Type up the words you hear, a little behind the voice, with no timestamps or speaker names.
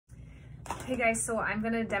Hey guys, so I'm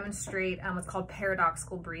going to demonstrate what's called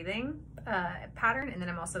paradoxical breathing pattern, and then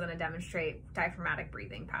I'm also going to demonstrate diaphragmatic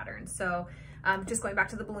breathing pattern. So just going back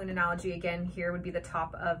to the balloon analogy again, here would be the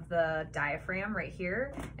top of the diaphragm right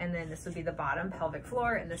here, and then this would be the bottom pelvic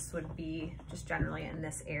floor, and this would be just generally in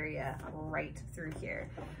this area right through here.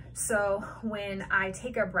 So when I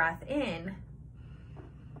take a breath in,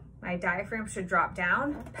 my diaphragm should drop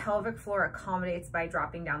down. Pelvic floor accommodates by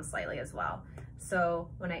dropping down slightly as well. So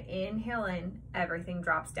when I inhale in, everything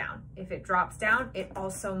drops down. If it drops down, it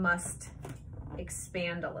also must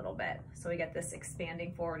expand a little bit. So we get this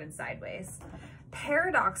expanding forward and sideways.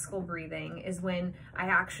 Paradoxical breathing is when I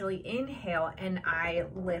actually inhale and I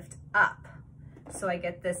lift up. So I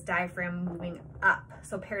get this diaphragm moving up.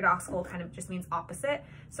 So paradoxical kind of just means opposite.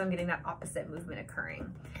 So I'm getting that opposite movement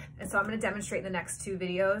occurring. And so I'm going to demonstrate in the next two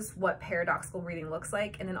videos what paradoxical breathing looks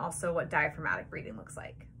like, and then also what diaphragmatic breathing looks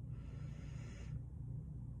like.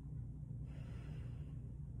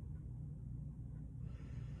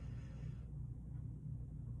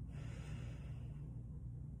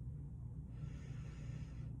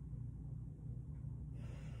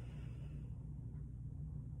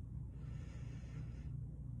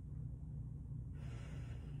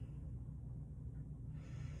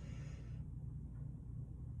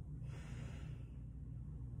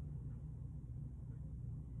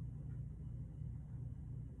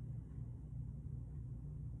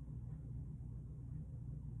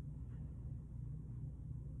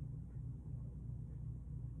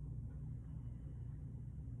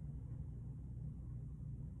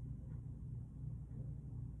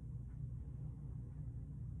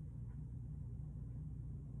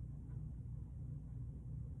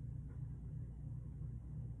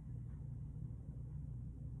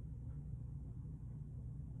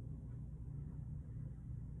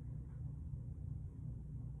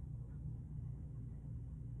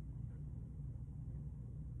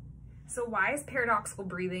 So why is paradoxical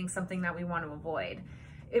breathing something that we want to avoid?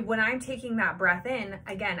 When I'm taking that breath in,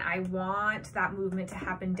 again, I want that movement to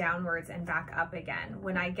happen downwards and back up again.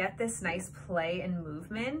 When I get this nice play and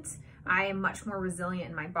movement, I am much more resilient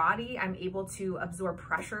in my body. I'm able to absorb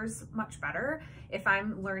pressures much better. If I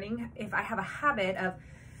have a habit of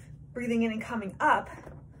breathing in and coming up,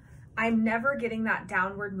 I'm never getting that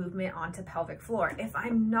downward movement onto pelvic floor. If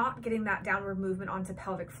I'm not getting that downward movement onto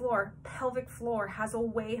pelvic floor has a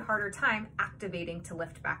way harder time activating to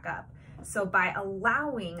lift back up. So by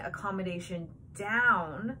allowing accommodation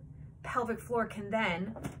down, pelvic floor can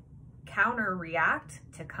then counter react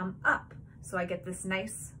to come up. So I get this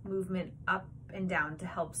nice movement up and down to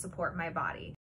help support my body.